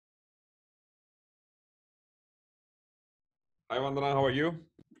Hi, Vandana. How are you?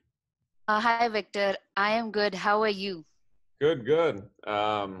 Hi, Victor. I am good. How are you? Good, good.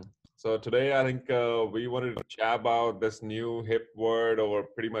 So today I think we wanted to chat about this new hip word or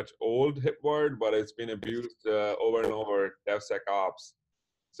pretty much old hip word, but it's been abused over and over, DevSecOps.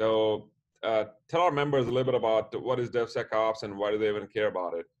 So tell our members a little bit about what is DevSecOps and why do they even care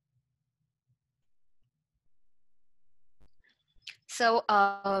about it? So,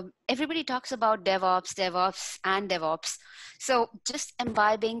 everybody talks about DevOps, and DevOps. So, just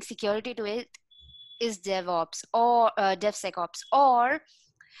imbibing security to it is DevOps or DevSecOps, or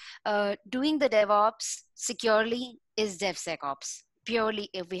doing the DevOps securely is DevSecOps. Purely,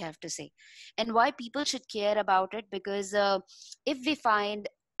 if we have to say, and why people should care about it, because if we find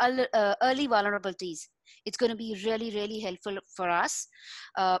early vulnerabilities, it's going to be really, really helpful for us,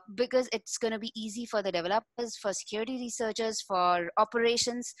 because it's going to be easy for the developers, for security researchers, for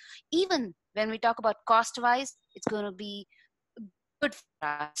operations. Even when we talk about cost wise, it's going to be good for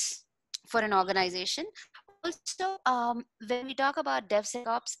us, for an organization. Also, when we talk about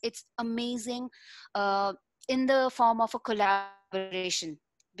DevSecOps, it's amazing uh, in the form of a collaboration,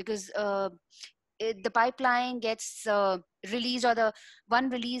 because the pipeline gets released, or the one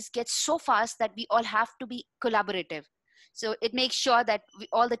release gets so fast that we all have to be collaborative. So it makes sure that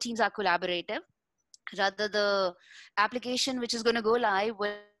all the teams are collaborative. Rather, the application which is going to go live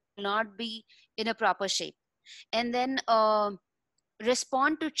will not be in a proper shape. And then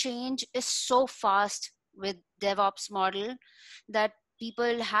respond to change is so fast with DevOps model that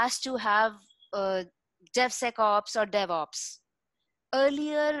people has to have uh, DevSecOps or DevOps.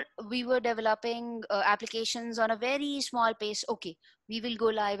 Earlier, we were developing applications on a very small pace. Okay, we will go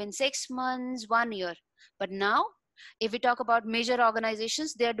live in 6 months, 1 year. But now, if we talk about major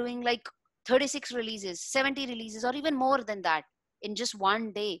organizations, they're doing like 36 releases, 70 releases, or even more than that in just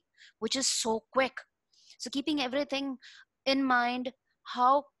one day, which is so quick. So keeping everything in mind,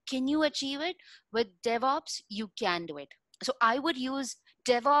 how can you achieve it? With DevOps, you can do it. So I would use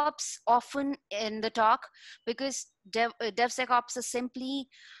DevOps often in the talk, because DevSecOps is simply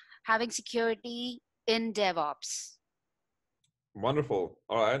having security in DevOps. Wonderful.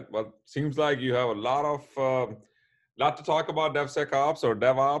 All right. Well, seems like you have a lot to talk about DevSecOps or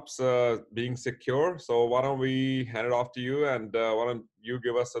DevOps being secure. So why don't we hand it off to you, and why don't you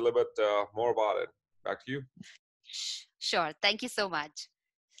give us a little bit more about it? Back to you. Sure. Thank you so much.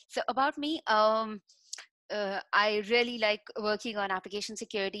 So about me, I really like working on application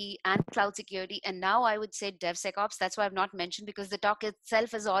security and cloud security. And now I would say DevSecOps. That's why I've not mentioned, because the talk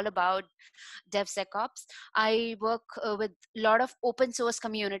itself is all about DevSecOps. I work with a lot of open source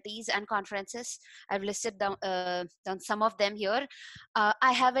communities and conferences. I've listed down some of them here.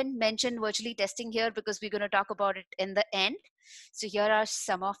 I haven't mentioned virtually testing here, because we're going to talk about it in the end. So here are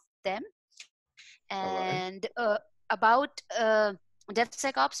some of them. All right. And about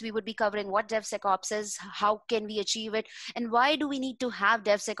DevSecOps, we would be covering what DevSecOps is, how can we achieve it, and why do we need to have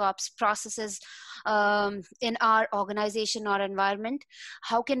DevSecOps processes in our organization or environment.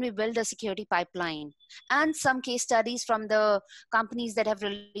 How can we build a security pipeline, and some case studies from the companies that have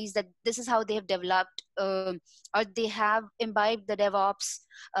released that this is how they have developed, or they have imbibed the DevOps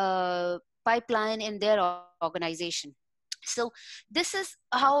pipeline in their organization. So this is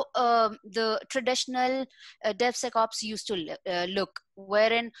how the traditional DevSecOps used to look,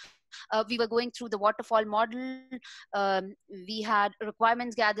 wherein we were going through the waterfall model. We had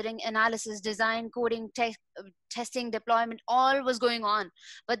requirements gathering, analysis, design, coding, testing, deployment, all was going on.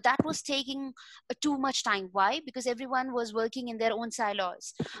 But that was taking too much time. Why? Because everyone was working in their own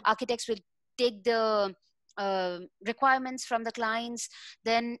silos. Architects will take the requirements from the clients,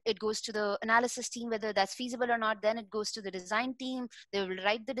 then it goes to the analysis team whether that's feasible or not, then it goes to the design team, they will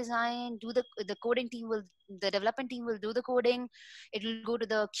write the design, do the coding team will the development team will do the coding, it will go to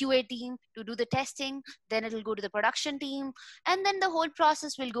the QA team to do the testing, then it will go to the production team, and then the whole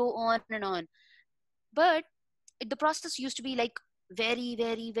process will go on and on. But the process used to be like very,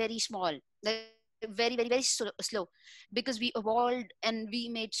 very, very small, like very, very, very slow, because we evolved and we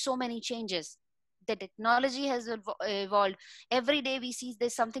made so many changes. The technology has evolved. Every day we see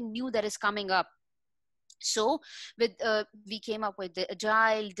there's something new that is coming up. So with we came up with the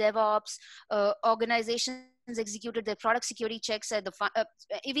agile DevOps. Organizations executed their product security checks at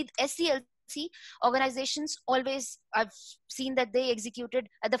with SCLC. Organizations always, I've seen that they executed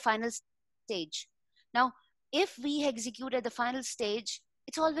at the final stage. Now, if we execute at the final stage,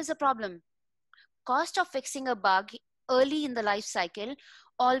 it's always a problem. Cost of fixing a bug early in the life cycle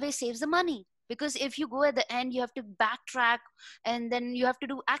always saves the money, because if you go at the end, you have to backtrack, and then you have to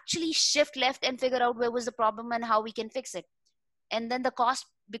do actually shift left and figure out where was the problem and how we can fix it, and then the cost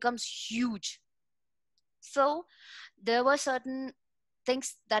becomes huge. So there were certain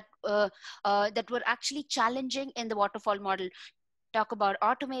things that were actually challenging in the waterfall model. Talk about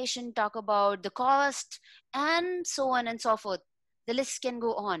automation, talk about the cost, and so on and so forth. The list can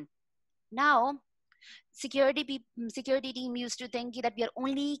go on. Now, security team used to think that we are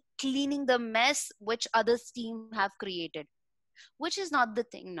only cleaning the mess which others team have created, which is not the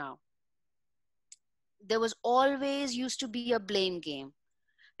thing now. There was always used to be a blame game,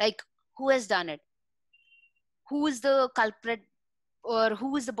 like who has done it, who is the culprit, or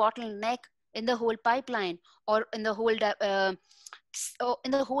who is the bottleneck in the whole pipeline, or in the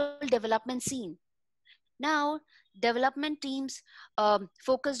in the whole development scene. Now, development teams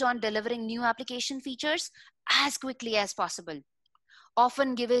focused on delivering new application features as quickly as possible,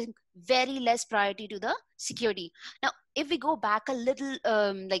 often giving very less priority to the security. Now, if we go back a little,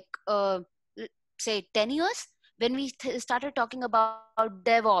 say 10 years, when we started talking about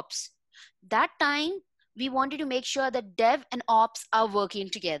DevOps, that time we wanted to make sure that Dev and Ops are working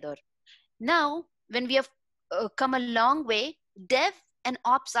together. Now, when we have come a long way, Dev and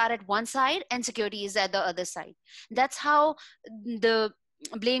Ops are at one side and security is at the other side. That's how the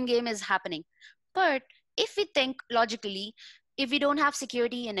blame game is happening. But if we think logically, if we don't have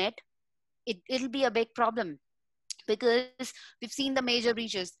security in it, it'll be a big problem, because we've seen the major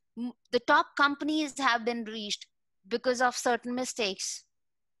breaches. The top companies have been breached because of certain mistakes.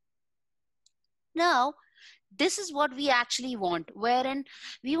 Now, this is what we actually want, wherein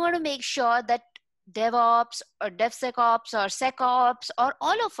we want to make sure that DevOps or DevSecOps or SecOps or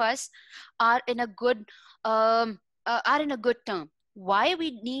all of us are in a good term. Why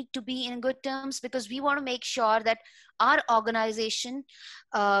we need to be in good terms? Because we want to make sure that our organization,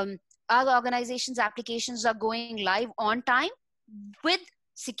 um, our organization's applications are going live on time with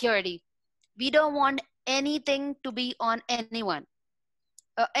security. We don't want anything to be on anyone,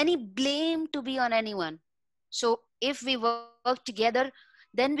 any blame to be on anyone. So if we work together,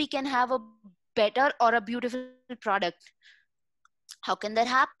 then we can have a better or a beautiful product. How can that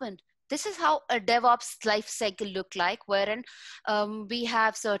happen? This is how a DevOps life cycle look like, wherein we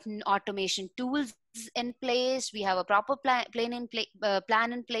have certain automation tools in place, we have a proper plan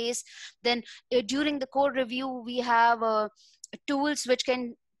in place. Then during the code review, we have tools which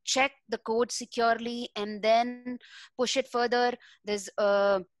can check the code securely and then push it further. There's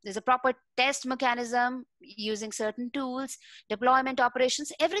a proper test mechanism using certain tools, deployment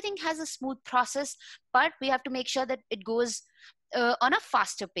operations. Everything has a smooth process, but we have to make sure that it goes on a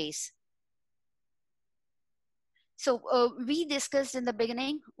faster pace. So we discussed in the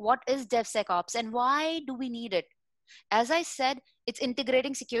beginning what is DevSecOps and why do we need it. As I said, it's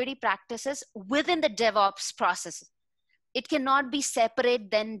integrating security practices within the DevOps process. It cannot be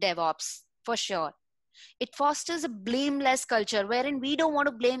separate than DevOps, for sure. It fosters a blameless culture wherein we don't want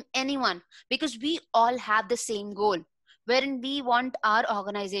to blame anyone, because we all have the same goal, wherein we want our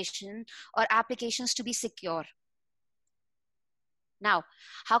organization or applications to be secure. Now,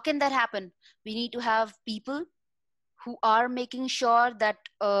 how can that happen? We need to have people who are making sure that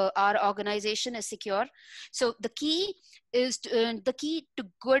our organization is secure. So the key to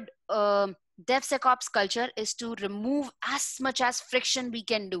good DevSecOps culture is to remove as much as friction we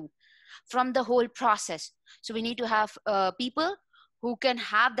can do from the whole process. So we need to have people who can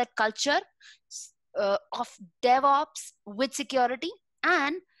have that culture of DevOps with security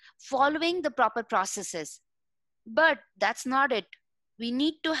and following the proper processes. But that's not it. We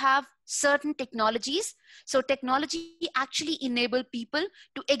need to have certain technologies. So technology actually enable people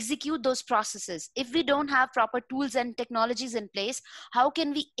to execute those processes. If we don't have proper tools and technologies in place, how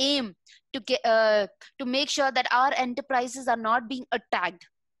can we aim to make sure that our enterprises are not being attacked?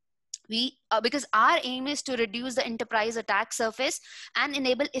 Because our aim is to reduce the enterprise attack surface and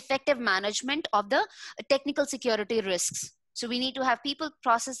enable effective management of the technical security risks. So we need to have people,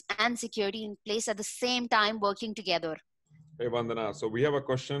 process, and security in place at the same time, working together. Hey, Vandana. So we have a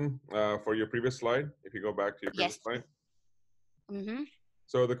question for your previous slide. If you go back to your previous Yes. slide. Mm-hmm.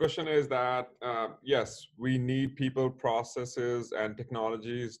 So the question is that, yes, we need people, processes, and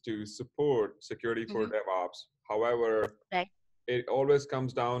technologies to support security for Mm-hmm. DevOps. However, Right. it always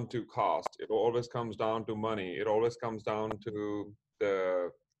comes down to cost. It always comes down to money. It always comes down to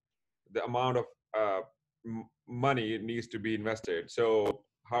the amount of money it needs to be invested. So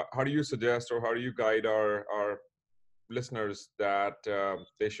how do you suggest, or how do you guide our listeners that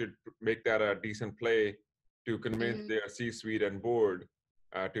they should make that a decent play to convince Mm-hmm. their C-suite and board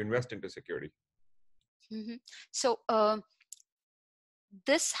to invest into security? Mm-hmm. So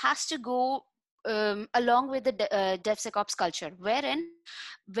this has to go along with the DevSecOps culture, wherein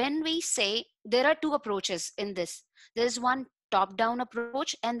when we say there are two approaches in this, there's one top down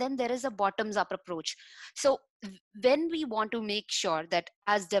approach, and then there is a bottoms up approach. So when we want to make sure that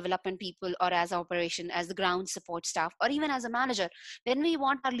as development people, or as operation, as the ground support staff, or even as a manager, when we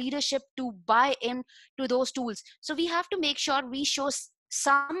want our leadership to buy in to those tools, so we have to make sure we show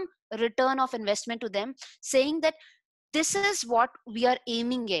some return of investment to them, saying that this is what we are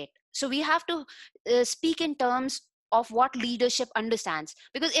aiming at. So we have to speak in terms of what leadership understands,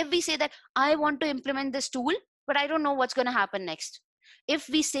 because if we say that I want to implement this tool, but I don't know what's going to happen next, if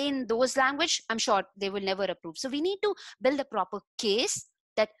we say in those language, I'm sure they will never approve. So we need to build a proper case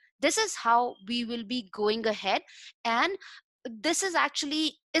that this is how we will be going ahead, and this is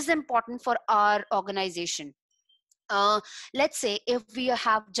actually is important for our organization. uh, let's say if we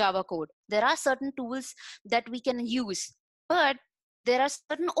have Java code, there are certain tools that we can use, but there are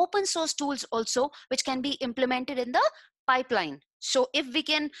certain open source tools also which can be implemented in the pipeline. So if we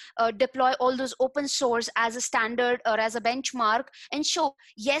can deploy all those open source as a standard or as a benchmark and show,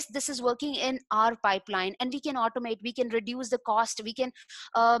 yes, this is working in our pipeline, and we can automate, we can reduce the cost, we can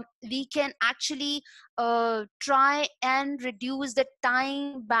actually try and reduce the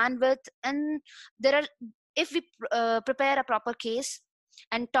time bandwidth. And there are, if we prepare a proper case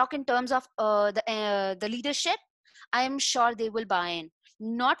and talk in terms of the leadership, I am sure they will buy in.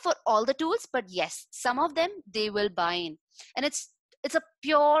 Not for all the tools, but yes, some of them they will buy in. And it's a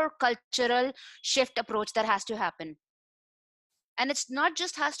pure cultural shift approach that has to happen. And it's not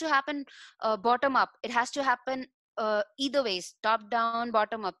just has to happen bottom up, it has to happen either ways, top down,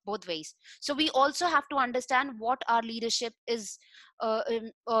 bottom up, both ways. So we also have to understand what our leadership is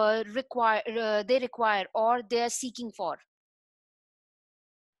they require or they're seeking for.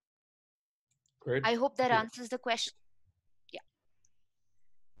 Great. I hope that Yeah. answers the question. Yeah.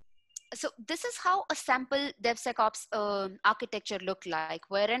 So this is how a sample DevSecOps architecture look like,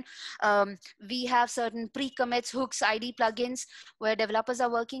 wherein we have certain pre-commits, hooks, ID plugins where developers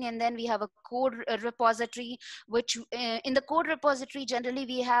are working, and then we have a code repository, which in the code repository generally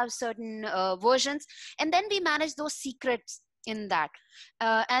we have certain versions, and then we manage those secrets in that.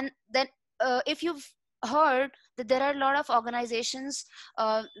 And then if you've heard that there are a lot of organizations,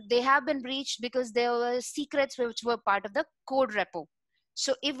 they have been breached because there were secrets which were part of the code repo.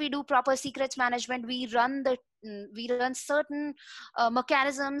 So if we do proper secrets management, we run certain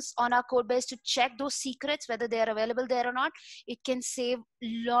mechanisms on our code base to check those secrets whether they are available there or not. It can save a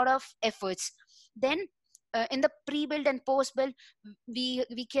lot of efforts. Then in the pre-build and post-build,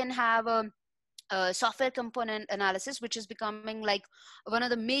 we can have software component analysis, which is becoming like one of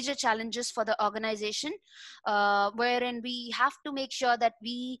the major challenges for the organization, wherein we have to make sure that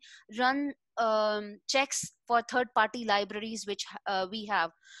we run checks for third party libraries which we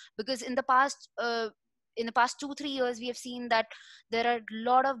have, because in the past 2-3 years we have seen that there are a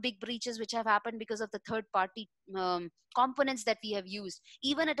lot of big breaches which have happened because of the third party components that we have used.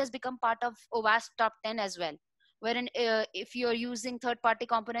 Even it has become part of OWASP top 10 as well, wherein if you're using third party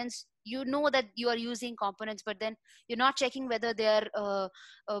components, you know that you are using components, but then you're not checking whether they are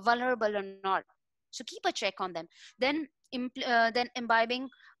vulnerable or not. So keep a check on them. Then imbibing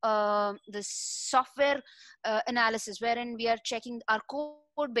the software analysis, wherein we are checking our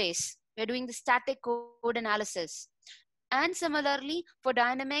code base, we're doing the static code analysis. And similarly for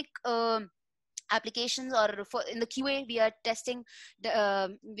dynamic applications, or for in the QA we are testing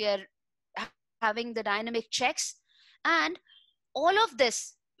we are having the dynamic checks. And all of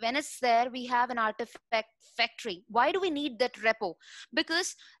this, when it's there, we have an artifact factory. Why do we need that repo?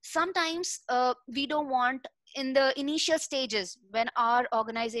 Because sometimes we don't want, in the initial stages when our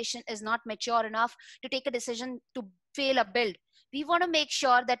organization is not mature enough to take a decision to fail a build, we want to make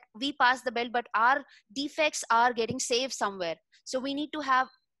sure that we pass the build, but our defects are getting saved somewhere. So we need to have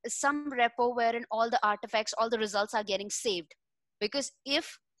some repo wherein all the artifacts, all the results are getting saved. Because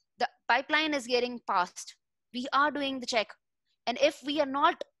if the pipeline is getting passed, we are doing the check, and if we are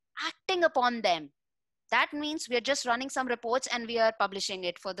not acting upon them, that means we are just running some reports and we are publishing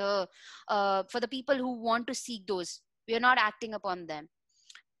it for the people who want to seek those. We are not acting upon them.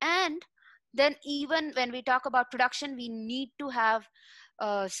 And then even when we talk about production, we need to have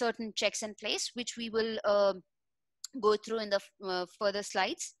certain checks in place, which we will go through in the further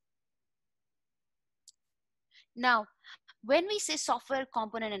slides. Now, when we say software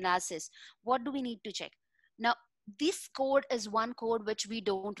component analysis, what do we need to check? Now, this code is one code which we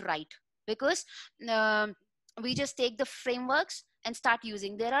don't write, because um, we just take the frameworks and start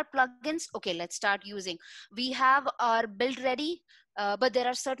using. There are plugins, okay, let's start using. We have our build ready, but there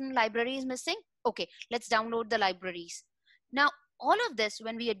are certain libraries missing. Okay, let's download the libraries. Now, all of this,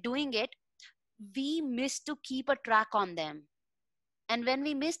 when we are doing it, we miss to keep a track on them. And when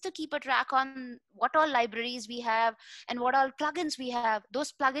we miss to keep a track on what all libraries we have and what all plugins we have,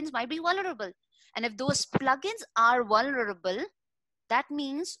 those plugins might be vulnerable. And if those plugins are vulnerable, that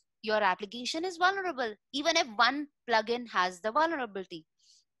means your application is vulnerable, even if one plugin has the vulnerability.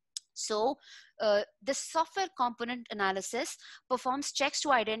 So, the software component analysis performs checks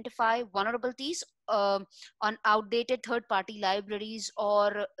to identify vulnerabilities on outdated third party libraries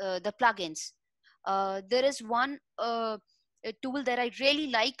or the plugins. There is one a tool that I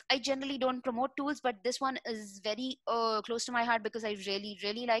really like. I generally don't promote tools, but this one is very close to my heart because I really,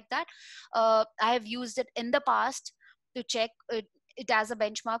 really like that. I have used it in the past to check it as a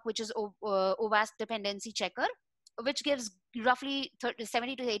benchmark, which is OWASP dependency checker, which gives roughly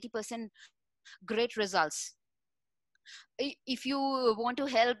 70 to 80% great results. If you want to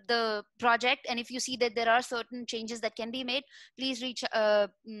help the project and if you see that there are certain changes that can be made, please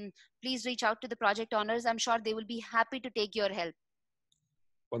please reach out to the project owners. I'm sure they will be happy to take your help.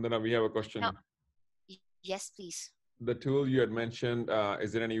 Vandana, we have a Now, question. yes, please. The tool you had mentioned,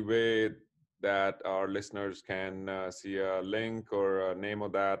 is there any way that our listeners can see a link or a name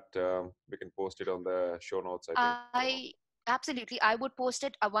of that? We can post it on the show notes, I think. I absolutely, I would post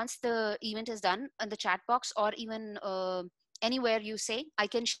it once the event is done in the chat box, or even anywhere you say. I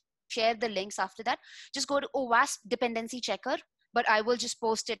can share the links after that. Just go to OWASP dependency checker, but I will just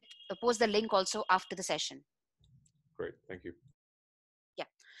post the link also after the session. Great, thank you. Yeah.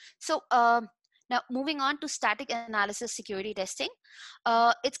 So now moving on to static analysis security testing.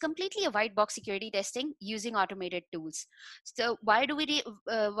 It's completely a white box security testing using automated tools. So why do we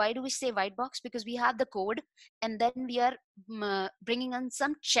say white box? Because we have the code and then we are bringing in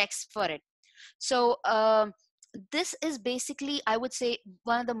some checks for it. So this is basically, I would say,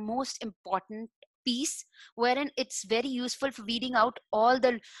 one of the most important piece, wherein it's very useful for weeding out all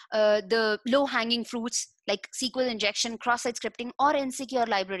the low hanging fruits like SQL injection, cross-site scripting, or insecure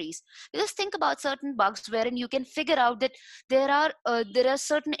libraries. Because think about certain bugs wherein you can figure out that there are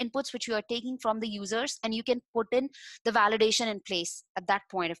certain inputs which you are taking from the users, and you can put in the validation in place at that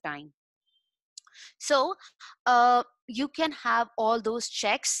point of time. So you can have all those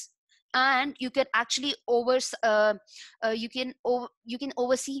checks, and you can actually you can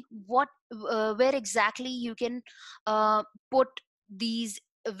oversee what where exactly you can put these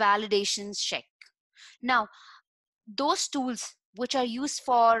validations check. Now, those tools which are used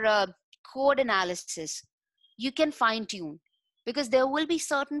for code analysis, you can fine tune, because there will be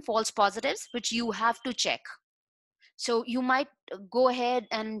certain false positives which you have to check. So you might go ahead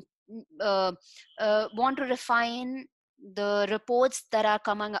and uh, want to refine the reports that are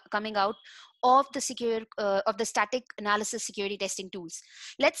coming out of the static analysis security testing tools.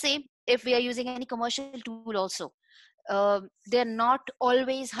 Let's say if we are using any commercial tool also, they're not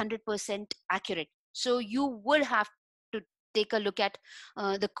always 100% accurate. So you would have to take a look at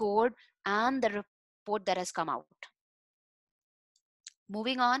the code and the report that has come out.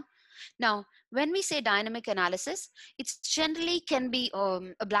 Moving on. Now, when we say dynamic analysis, it's generally can be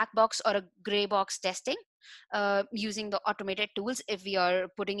a black box or a gray box testing using the automated tools if we are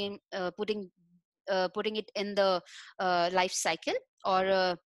putting it in the life cycle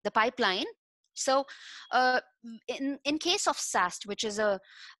or the pipeline. So, in case of SAST, which is a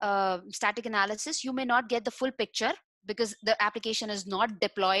static analysis, you may not get the full picture because the application is not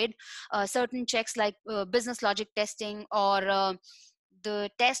deployed. Certain checks like business logic testing or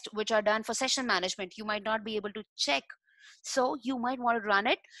the tests which are done for session management, you might not be able to check. So you might want to run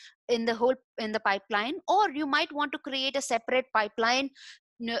it in the pipeline, or you might want to create a separate pipeline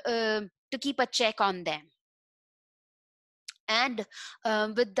to keep a check on them. And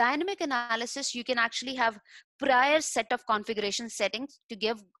with dynamic analysis, you can actually have prior set of configuration settings to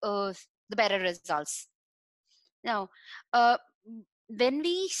give the better results. Now, uh, when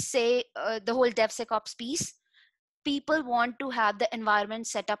we say the whole DevSecOps piece, people want to have the environment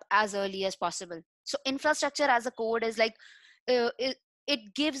set up as early as possible. So infrastructure as a code is like it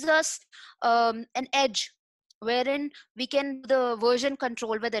gives us an edge wherein we can do the version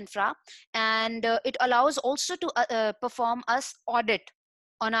control with infra, and it allows also to perform us audit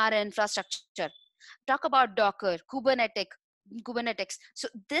on our infrastructure. Talk about Docker, Kubernetes. So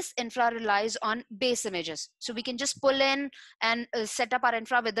this infra relies on base images, so we can just pull in and set up our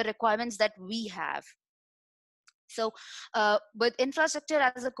infra with the requirements that we have. So with infrastructure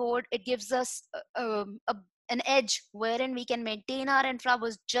as a code, it gives us an edge wherein we can maintain our infra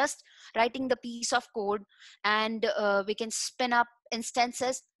was just writing the piece of code, and we can spin up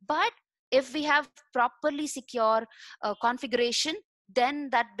instances. But if we have properly secure configuration, then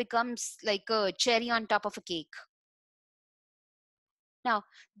that becomes like a cherry on top of a cake. Now,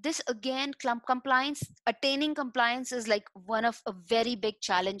 this again, compliance, attaining compliance is like one of a very big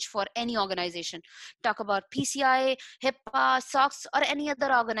challenge for any organization. Talk about PCI, HIPAA, SOX, or any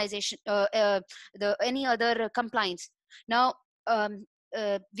other organization, the any other compliance. Now,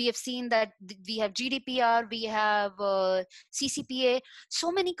 we have seen that we have GDPR, we have CCPA,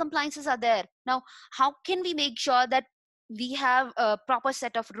 so many compliances are there. Now, how can we make sure that we have a proper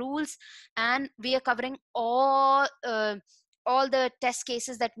set of rules and we are covering all the test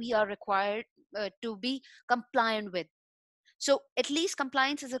cases that we are required to be compliant with? So at least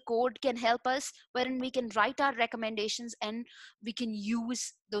compliance as a code can help us, wherein we can write our recommendations and we can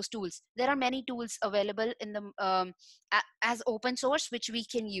use those tools. There are many tools available in the as open source which we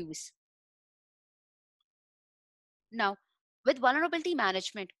can use. Now, with vulnerability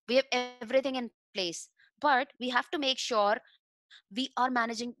management, we have everything in place, but we have to make sure we are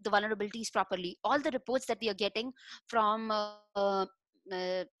managing the vulnerabilities properly. All the reports that we are getting from uh,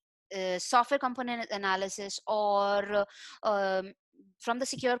 software component analysis, or from the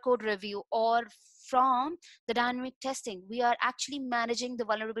secure code review, or from the dynamic testing, we are actually managing the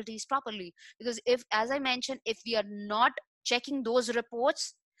vulnerabilities properly. Because if, as I mentioned, if we are not checking those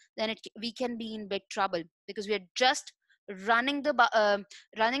reports, then we can be in big trouble, because we are just running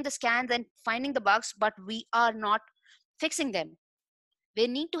running the scans and finding the bugs, but we are not fixing them. We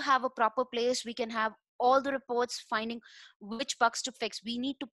need to have a proper place. We can have all the reports finding which bugs to fix. We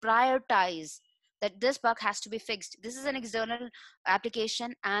need to prioritize that this bug has to be fixed. This is an external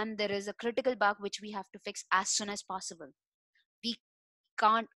application and there is a critical bug which we have to fix as soon as possible. We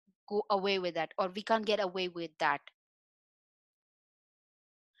can't go away with that, or we can't get away with that.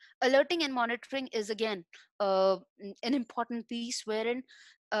 Alerting and monitoring is again an important piece, wherein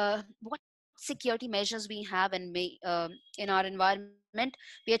what security measures we have in our environment,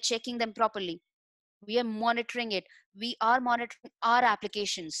 we are checking them properly. We are monitoring it. We are monitoring our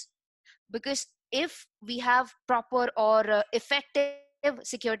applications, because if we have proper or effective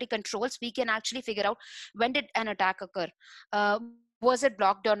security controls, we can actually figure out when did an attack occur, was it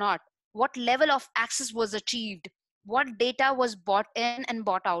blocked or not, what level of access was achieved, what data was bought in and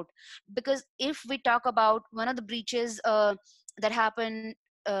bought out. Because if we talk about one of the breaches that happened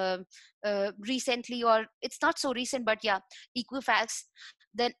recently, or it's not so recent, but yeah, Equifax,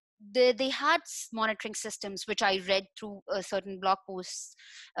 then they had monitoring systems, which I read through certain blog posts,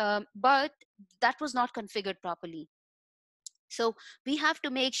 but that was not configured properly. So we have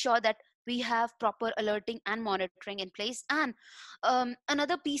to make sure that we have proper alerting and monitoring in place. And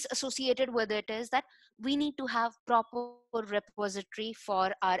another piece associated with it is that we need to have proper repository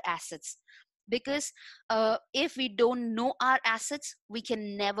for our assets. Because if we don't know our assets, we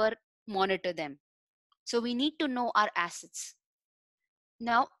can never monitor them. So we need to know our assets.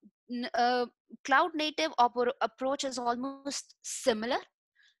 Now, cloud native approach is almost similar,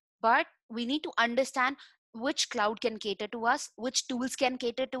 but we need to understand which cloud can cater to us, which tools can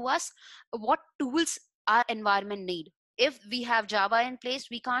cater to us, what tools our environment need. If we have Java in place,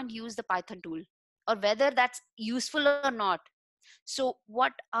 we can't use the Python tool, or whether that's useful or not. So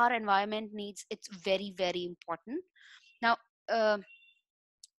what our environment needs, it's very, very important. Now, uh,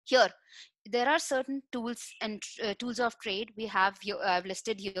 here there are certain tools and tools of trade we have here, I've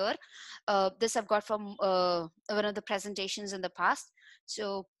listed here. This I've got from one of the presentations in the past.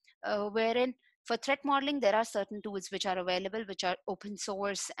 So wherein for threat modeling, there are certain tools which are available, which are open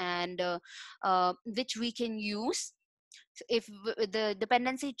source, and which we can use. So if the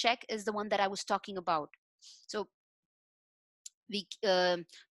dependency check is the one that I was talking about. So we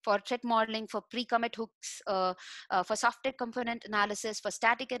for threat modeling, for pre-commit hooks, for software component analysis, for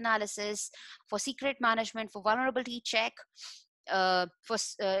static analysis, for secret management, for vulnerability check, for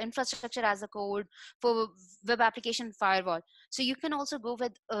infrastructure as a code, for web application firewall. So you can also go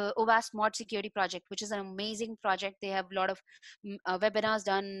with OWASP Mod Security Project, which is an amazing project. They have a lot of webinars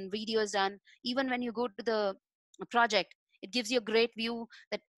done, videos done. Even when you go to the project, it gives you a great view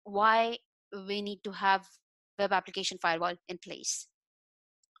that why we need to have web application firewall in place.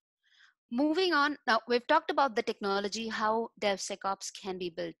 Moving on, now we've talked about the technology, how DevSecOps can be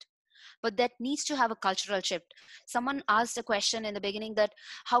built, but that needs to have a cultural shift. Someone asked a question in the beginning that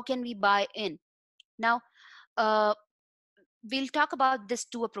how can we buy in? Now, uh, we'll talk about these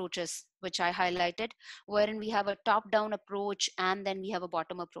two approaches, which I highlighted, wherein we have a top-down approach and then we have a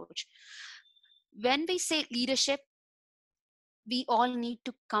bottom approach. When we say leadership, we all need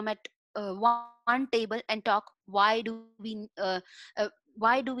to come at one table and talk why do we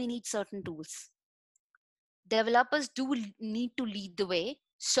need certain tools. Developers do need to lead the way.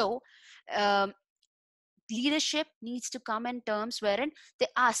 So um, leadership needs to come in terms wherein they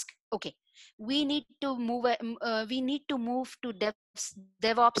ask, okay, we need to move to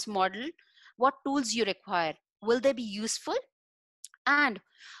DevOps model. What tools you require? Will they be useful? And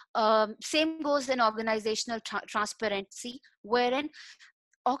same goes in organizational transparency, wherein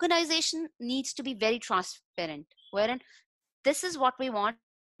organization needs to be very transparent, wherein this is what we want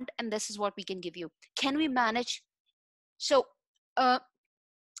and this is what we can give you. Can we manage? So uh,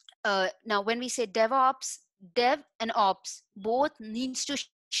 now when we say DevOps, dev and ops both needs to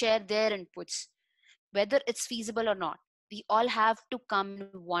share their inputs, whether it's feasible or not. We all have to come in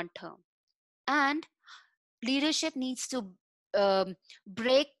one term. And leadership needs to um,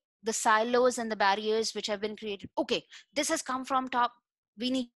 break the silos and the barriers which have been created. Okay, this has come from top, we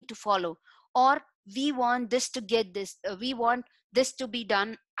need to follow. Or we want this to get this, we want this to be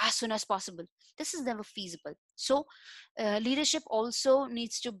done as soon as possible. This is never feasible. So leadership also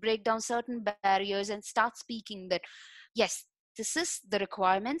needs to break down certain barriers and start speaking that, yes, this is the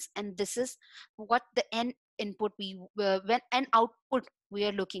requirements and this is what the end input we when an output we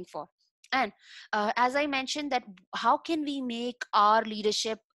are looking for. And as I mentioned, that how can we make our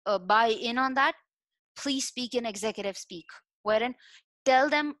leadership buy in on that? Please speak in executive speak, wherein tell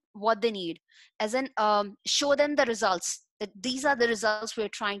them what they need, as in show them the results, that these are the results we're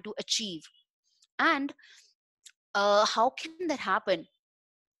trying to achieve. And how can that happen?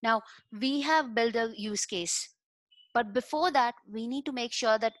 Now, we have built a use case, but before that, we need to make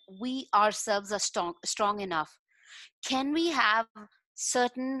sure that we ourselves are strong enough. Can we have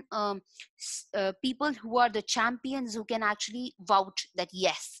certain people who are the champions who can actually vouch that,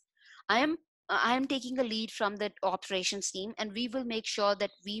 yes, I am taking a lead from the operations team, and we will make sure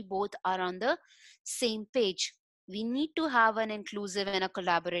that we both are on the same page. We need to have an inclusive and a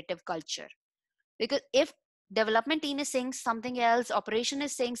collaborative culture, because if development team is saying something else, operation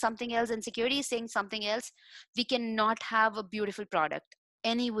is saying something else, and security is saying something else, we cannot have a beautiful product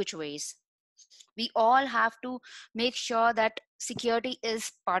any which ways. We all have to make sure that security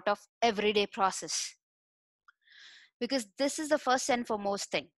is part of everyday process, because this is the first and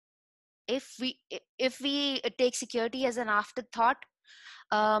foremost thing. If we take security as an afterthought,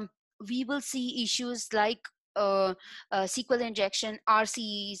 um, we will see issues like uh, SQL injection,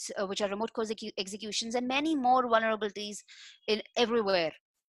 RCs, which are remote code executions, and many more vulnerabilities in everywhere.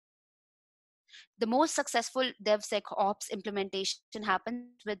 The most successful DevSecOps implementation happens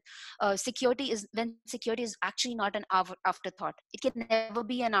with security is when security is actually not an afterthought. It can never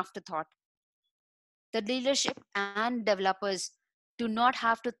be an afterthought. The leadership and developers do not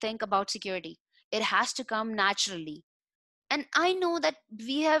have to think about security. It has to come naturally. And I know that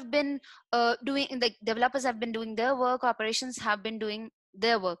we have been doing, like, developers have been doing their work, operations have been doing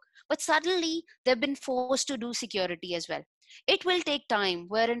their work, but suddenly they've been forced to do security as well. It will take time,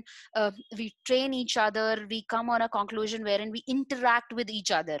 wherein we train each other, we come on a conclusion wherein we interact with each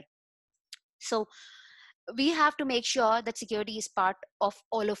other. So we have to make sure that security is part of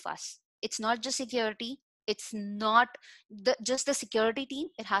all of us. It's not just security, it's not just the security team,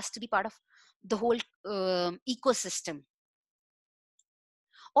 it has to be part of the whole ecosystem.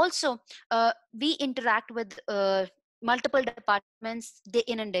 Also, we interact with multiple departments day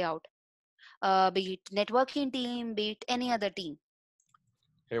in and day out, be it networking team, be it any other team.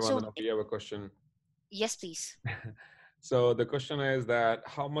 Hey, So Vandana, we have a question. yes, please. So the question is that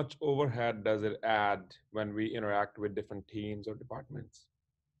how much overhead does it add when we interact with different teams or departments?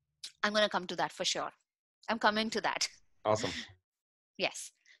 I'm going to come to that for sure. I'm coming to that. Awesome.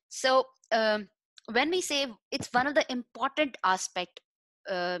 Yes. So when we say it's one of the important aspect,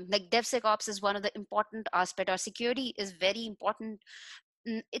 like DevSecOps is one of the important aspect, or security is very important.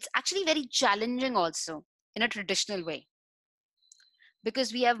 It's actually very challenging also in a traditional way,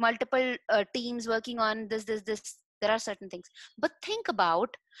 because we have multiple teams working on this. There are certain things, but think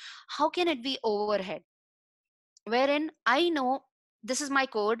about how can it be overhead, wherein I know this is my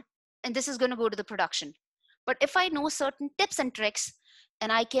code and this is going to go to the production. But if I know certain tips and tricks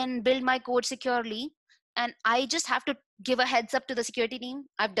and I can build my code securely, and I just have to give a heads up to the security team,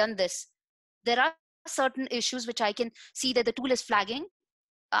 I've done this. There are certain issues which I can see that the tool is flagging.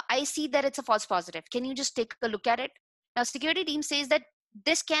 I see that it's a false positive. Can you just take a look at it? Now, security team says that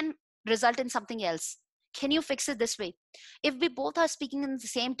this can result in something else. Can you fix it this way? If we both are speaking in the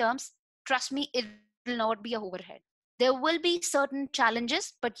same terms, trust me, it will not be a overhead. There will be certain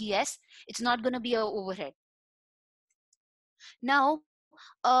challenges, but yes, it's not going to be a overhead. Now,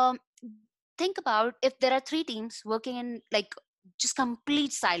 think about if there are three teams working in, like, just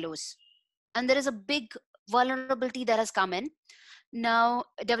complete silos, and there is a big vulnerability that has come in. Now,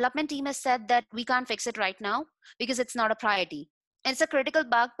 development team has said that we can't fix it right now because it's not a priority. It's a critical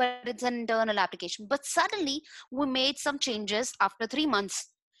bug, but it's an internal application. But suddenly we made some changes after 3 months,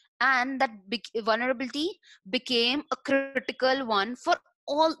 and that vulnerability became a critical one for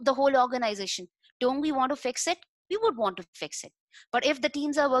the whole organization. Don't we want to fix it? We would want to fix it. But if the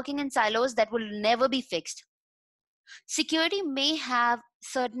teams are working in silos, that will never be fixed. Security may have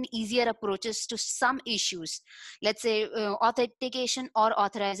certain easier approaches to some issues, let's say authentication or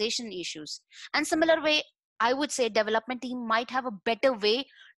authorization issues. And similar way, I would say development team might have a better way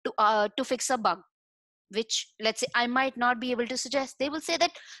to fix a bug, which, let's say, I might not be able to suggest. They will say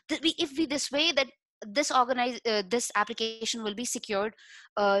that if we this way, that this application will be secured,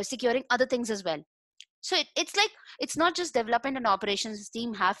 securing other things as well. So it's like, it's not just development and operations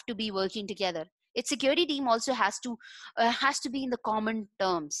team have to be working together. Its security team also has to be in the common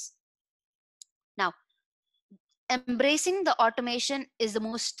terms. Now, embracing the automation is the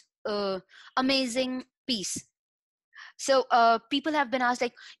most amazing piece. So people have been asked,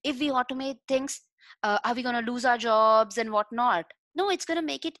 like, if we automate things, are we going to lose our jobs and whatnot? No, it's going to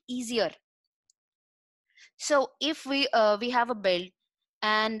make it easier. So if we have a build,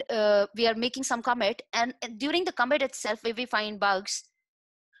 and we are making some commit, and during the commit itself, if we find bugs,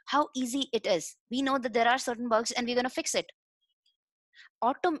 how easy it is. We know that there are certain bugs, and we're going to fix it.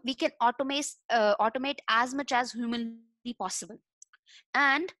 We can automate as much as humanly possible.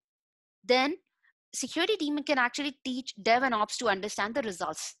 And then security team can actually teach dev and ops to understand the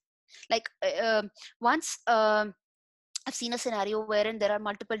results. Like once I've seen a scenario wherein there are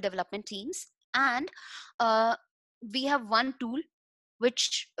multiple development teams, and uh, we have one tool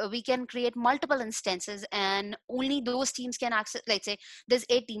which we can create multiple instances, and only those teams can access. Let's say there's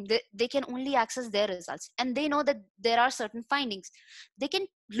a team, they can only access their results, and they know that there are certain findings. They can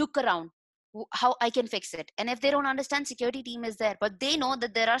look around how I can fix it. And if they don't understand, security team is there, but they know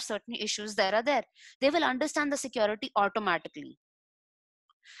that there are certain issues that are there, they will understand the security automatically.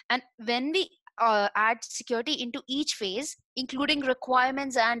 And when we add security into each phase, including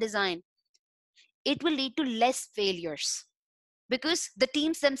requirements and design, it will lead to less failures, because the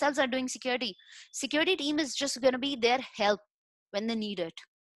teams themselves are doing security. Security team is just going to be their help when they need it.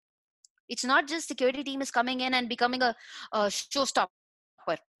 It's not just security team is coming in and becoming a showstopper.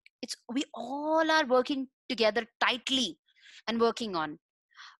 It's we all are working together tightly and working on.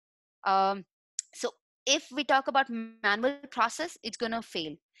 um, so if we talk about manual process, it's going to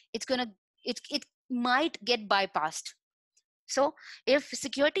fail. It's going to it might get bypassed. So if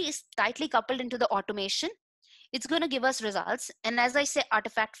security is tightly coupled into the automation, it's going to give us results. And as I say,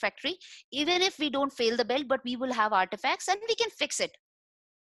 artifact factory, even if we don't fail the build, but we will have artifacts and we can fix it.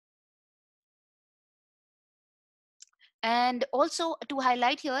 And also to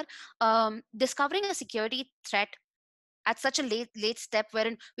highlight here, discovering a security threat at such a late step,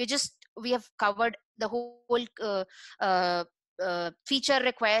 wherein we have covered the whole feature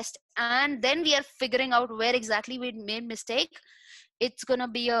request, and then we are figuring out where exactly we made mistake. It's going to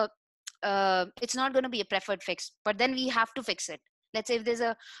be it's not going to be a preferred fix, but then we have to fix it. Let's say if there's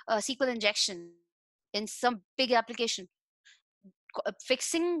a SQL injection in some big application,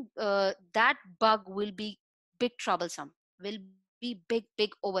 fixing that bug will be big troublesome, will be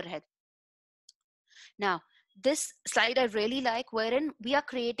big overhead. Now, this slide I really like, wherein we are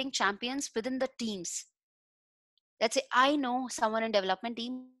creating champions within the teams. Let's say I know someone in development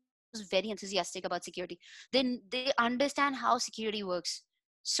team who's very enthusiastic about security. Then they understand how security works.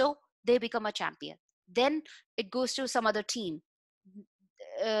 So they become a champion. Then it goes to some other team.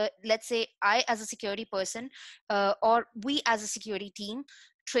 Let's say I, as a security person, or we as a security team,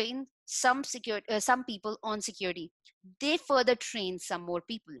 train some people on security. They further train some more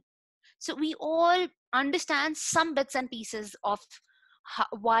people. So we all understand some bits and pieces of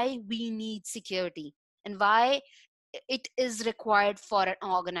why we need security and why it is required for an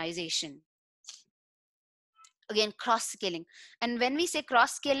organization. Again, cross skilling. And when we say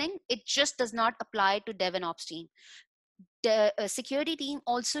cross skilling, it just does not apply to dev and ops team. The security team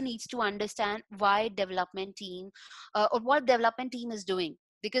also needs to understand why development team or what development team is doing.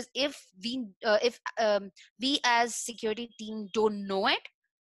 Because if we as security team don't know it,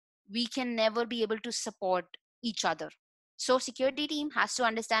 we can never be able to support each other. So security team has to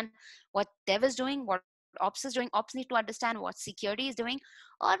understand what dev is doing, what ops is doing. Ops need to understand what security is doing,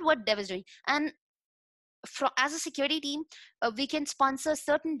 or what dev is doing. And as a security team, we can sponsor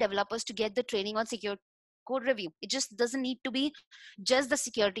certain developers to get the training on secure code review. It just doesn't need to be just the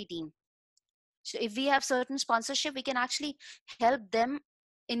security team. So if we have certain sponsorship, we can actually help them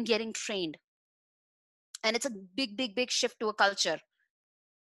in getting trained. And it's a big shift to a culture.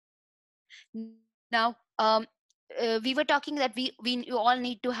 Now, we were talking that we all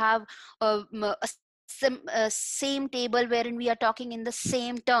need to have a certain same table wherein we are talking in the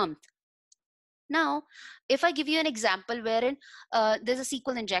same terms. Now, if I give you an example wherein there's a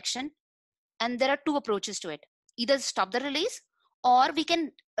SQL injection, and there are two approaches to it: either stop the release, or we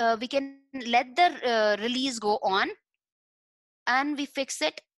can let the release go on, and we fix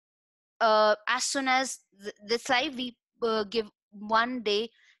it as soon as this live. We give 1 day,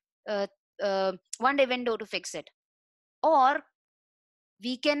 uh, 1 day window to fix it, or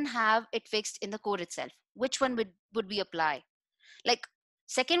we can have it fixed in the code itself. Which one would we apply? Like,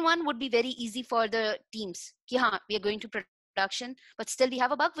 second one would be very easy for the teams. Ki, haan, we are going to production, but still we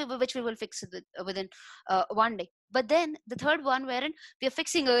have a bug which we will fix within 1 day. But then the third one, wherein we are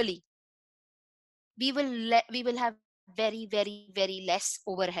fixing early, we will have very less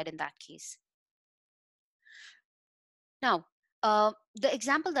overhead in that case. Now, the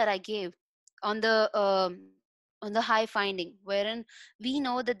example that I gave on the high finding, wherein we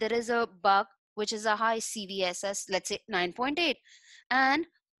know that there is a bug which is a high CVSS, let's say 9.8, and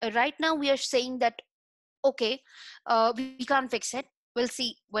right now we are saying that okay, we can't fix it. We'll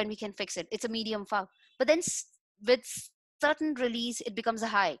see when we can fix it. It's a medium bug, but then with certain release, it becomes a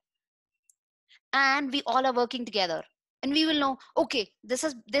high, and we all are working together, and we will know, okay,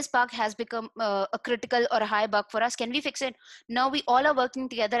 this bug has become a critical or a high bug for us. Can we fix it? Now we all are working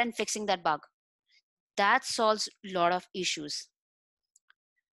together and fixing that bug. That solves a lot of issues.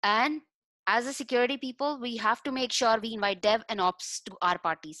 And as a security people, we have to make sure we invite dev and ops to our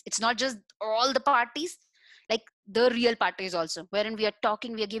parties. It's not just all the parties, like the real parties also, wherein we are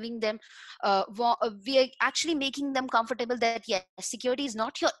talking, we are giving them we are actually making them comfortable that yes, security is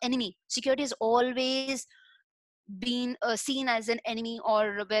not your enemy. Security is always been seen as an enemy,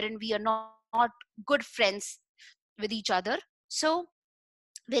 or wherein we are not good friends with each other. So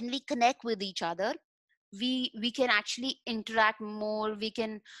when we connect with each other, we can actually interact more.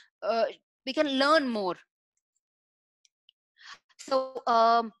 Uh, we can learn more. So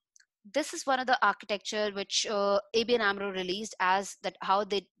this is one of the architecture which ABN AMRO released, as that how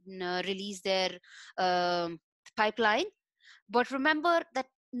they release their um, pipeline. But remember that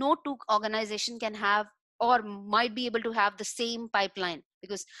no two organization can have or might be able to have the same pipeline,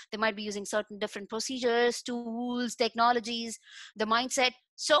 because they might be using certain different procedures, tools, technologies, the mindset.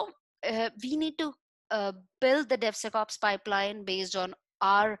 So we need to uh, build the DevSecOps pipeline based on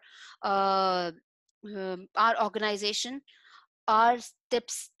our uh, our organization, our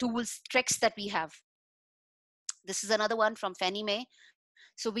tips, tools, tricks that we have. This is another one from Fannie Mae.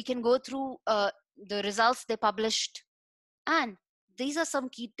 So we can go through the results they published, and these are some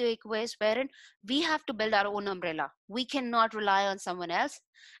key takeaways wherein we have to build our own umbrella. We cannot rely on someone else,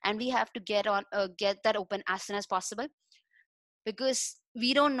 and we have to get that open as soon as possible, because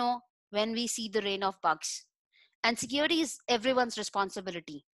we don't know when we see the rain of bugs. And security is everyone's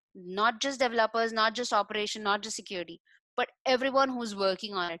responsibility, not just developers, not just operation, not just security, but everyone who's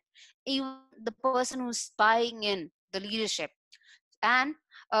working on it, even the person who's buying in the leadership. And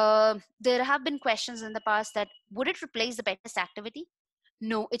there have been questions in the past that would it replace the pen test activity?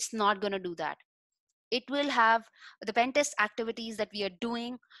 No, it's not going to do that. It will have the pen test activities that we are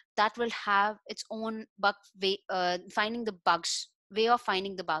doing, that will have its own bug way, finding the bugs, way of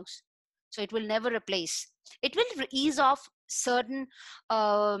finding the bugs. So it will never replace. It will ease off certain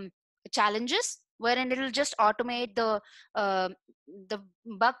um, challenges, wherein it will just automate um the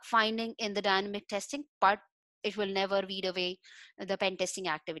bug finding in the dynamic testing, but it will never weed away the pen testing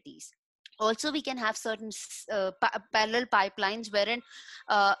activities. Also, we can have certain parallel pipelines wherein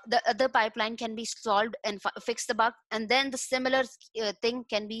the other pipeline can be solved and fix the bug, and then the similar thing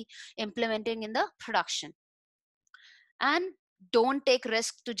can be implemented in the production. And don't take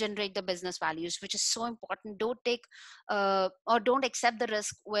risk to generate the business values, which is so important. Don't take or don't accept the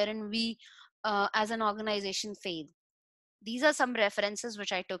risk wherein we as an organization fail. These are some references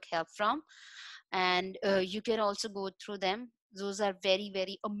which I took help from, and you can also go through them. Those are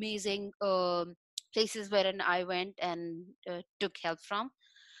very amazing places wherein I went and took help from.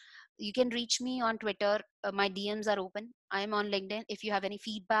 You can reach me on Twitter. My DMs are open. I'm on LinkedIn. If you have any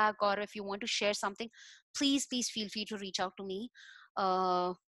feedback or if you want to share something, please feel free to reach out to me.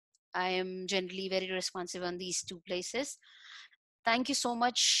 uh, I am generally very responsive on these two places. Thank you so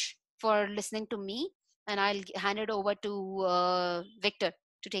much for listening to me, and I'll hand it over to Victor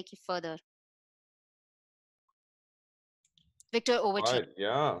to take you further. Victor, over All to you. right.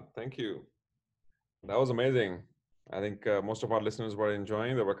 Yeah. Thank you. That was amazing. I think most of our listeners were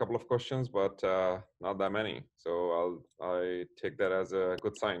enjoying. There were a couple of questions, but not that many. So I take that as a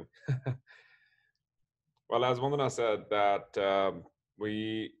good sign. Well, as Vandana said, that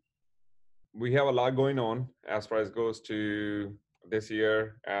we we have a lot going on as far as goes to this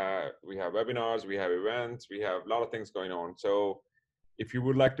year. We have webinars, we have events, we have a lot of things going on. So if you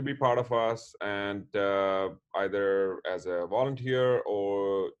would like to be part of us and either as a volunteer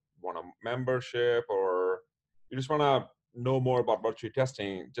or want a membership or you just want to know more about virtual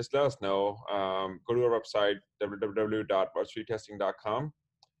testing, just let us know. Go to our website, www.virtualtesting.com.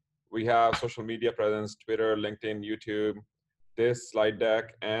 We have social media presence, Twitter, LinkedIn, YouTube. This slide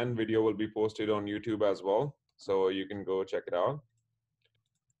deck and video will be posted on YouTube as well. So you can go check it out.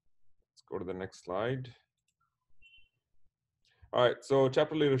 Let's go to the next slide. All right, so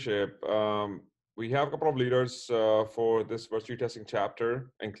chapter leadership. We have a couple of leaders for this virtue testing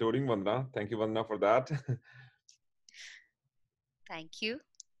chapter, including Vandana. Thank you, Vandana, for that. Thank you.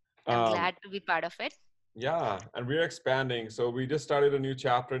 I'm um, glad to be part of it. yeah, and we're expanding. So we just started a new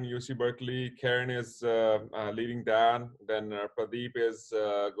chapter in UC Berkeley. Karen is leading that. Then Pradeep is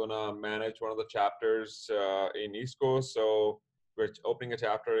gonna manage one of the chapters in East Coast. So we're opening a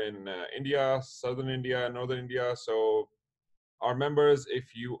chapter in India, Southern India, Northern India. So our members,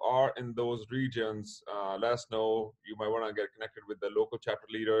 if you are in those regions, let us know. You might want to get connected with the local chapter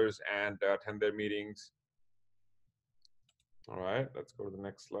leaders and attend their meetings. All right, let's go to the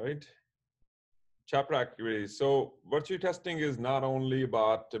next slide. Chapter activities. So virtue testing is not only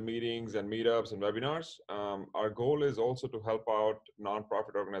about meetings and meetups and webinars. Our goal is also to help out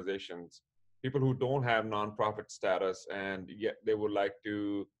nonprofit organizations, people who don't have nonprofit status and yet they would like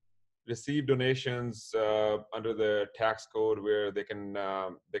to receive donations under the tax code where they can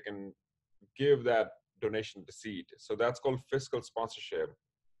give that donation receipt. So that's called fiscal sponsorship.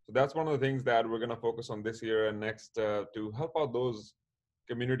 So that's one of the things that we're going to focus on this year and next to help out those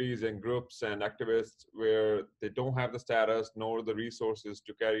communities and groups and activists where they don't have the status nor the resources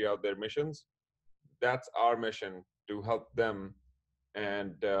to carry out their missions. That's our mission, to help them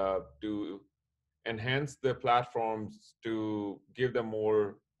and to enhance the platforms to give them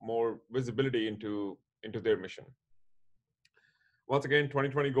more visibility into their mission. Once again,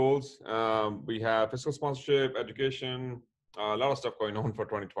 2020 goals. We have fiscal sponsorship, education, a lot of stuff going on for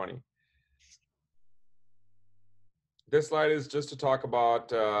 2020. This slide is just to talk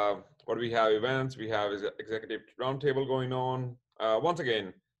about what we have events. We have executive roundtable going on. Once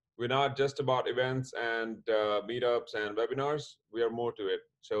again, we're not just about events and meetups and webinars. We are more to it.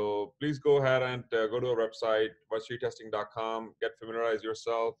 So please go ahead and go to our website, virtualtesting.com, get familiarized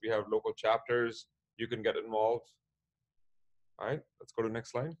yourself. We have local chapters. You can get involved. All right, let's go to the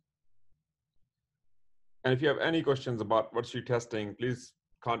next slide. And if you have any questions about virtue testing, please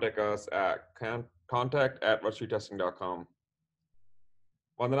contact us at contact@virtuetesting.com.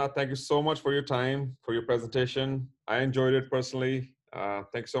 Vandana, thank you so much for your time, for your presentation. I enjoyed it personally.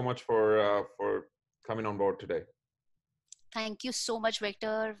 Thanks so much for coming on board today. Thank you so much,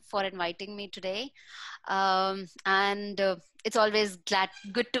 Victor, for inviting me today. And it's always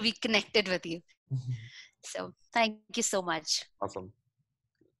good to be connected with you. So thank you so much. Awesome.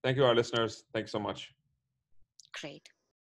 Thank you, our listeners. Thanks so much. Great.